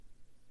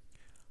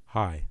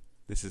Hi,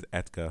 this is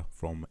Edgar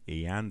from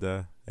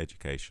Eander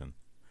Education,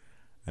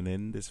 and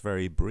in this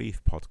very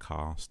brief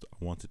podcast, I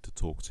wanted to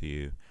talk to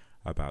you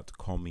about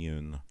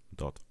Commune.it.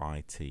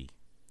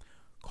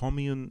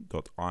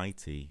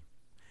 Commune.it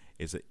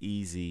is an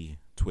easy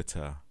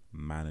Twitter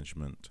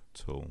management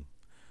tool.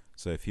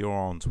 So if you're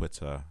on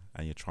Twitter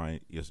and you're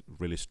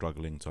really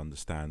struggling to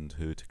understand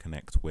who to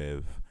connect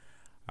with,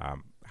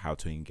 how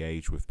to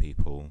engage with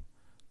people,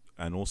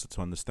 and also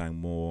to understand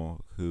more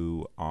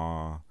who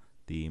are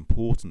the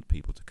important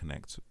people to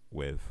connect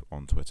with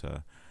on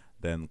Twitter,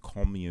 then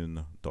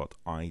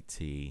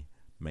Commune.it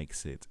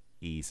makes it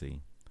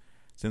easy.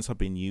 Since I've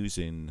been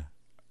using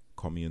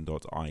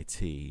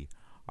Commune.it,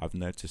 I've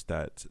noticed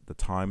that the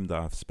time that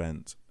I've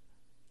spent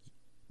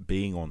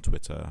being on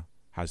Twitter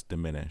has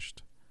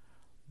diminished,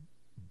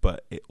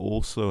 but it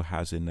also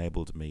has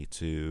enabled me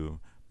to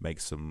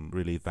make some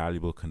really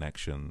valuable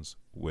connections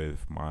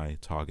with my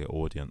target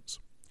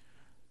audience.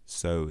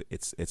 So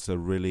it's a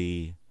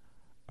really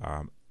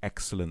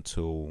excellent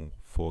tool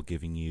for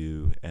giving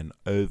you an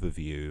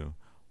overview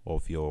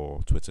of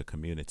your Twitter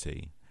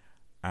community,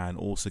 and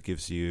also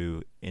gives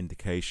you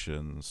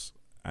indications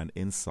and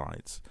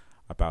insights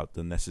about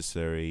the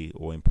necessary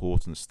or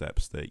important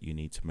steps that you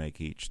need to make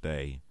each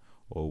day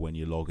or when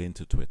you log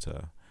into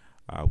Twitter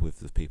with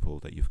the people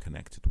that you've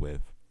connected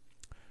with.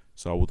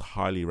 So I would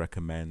highly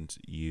recommend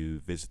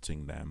you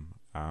visiting them.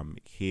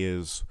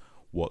 Here's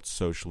what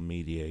Social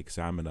Media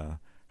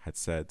Examiner had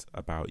said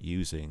about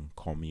using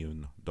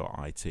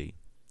Commune.it.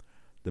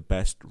 The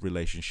best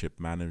relationship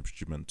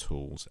management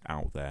tools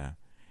out there.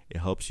 It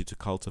helps you to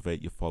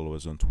cultivate your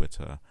followers on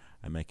Twitter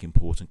and make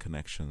important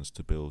connections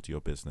to build your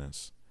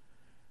business.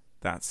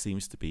 That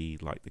seems to be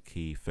like the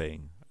key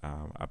thing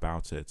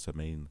about it. I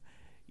mean,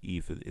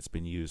 either it's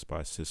been used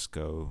by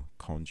Cisco,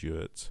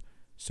 Conduit,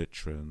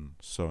 Citroen,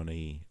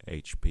 Sony,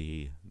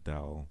 HP,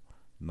 Dell,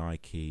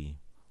 Nike,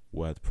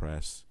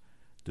 WordPress,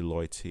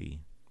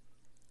 Deloitte.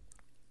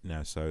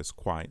 So it's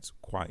quite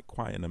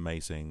an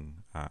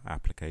amazing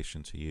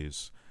application to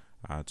use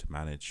to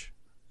manage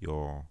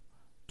your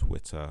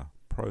Twitter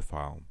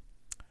profile.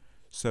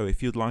 So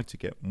if you'd like to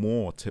get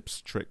more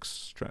tips, tricks,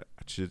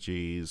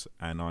 strategies,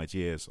 and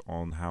ideas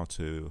on how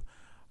to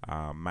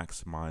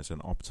maximize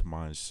and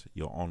optimize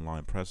your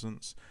online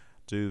presence,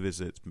 do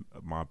visit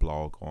my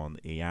blog on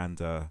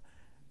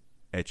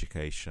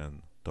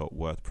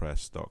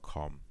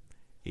eandereducation.wordpress.com.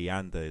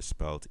 Eander is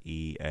spelled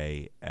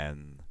EANDA.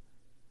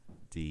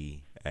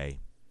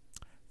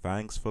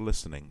 Thanks for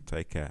listening.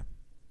 Take care.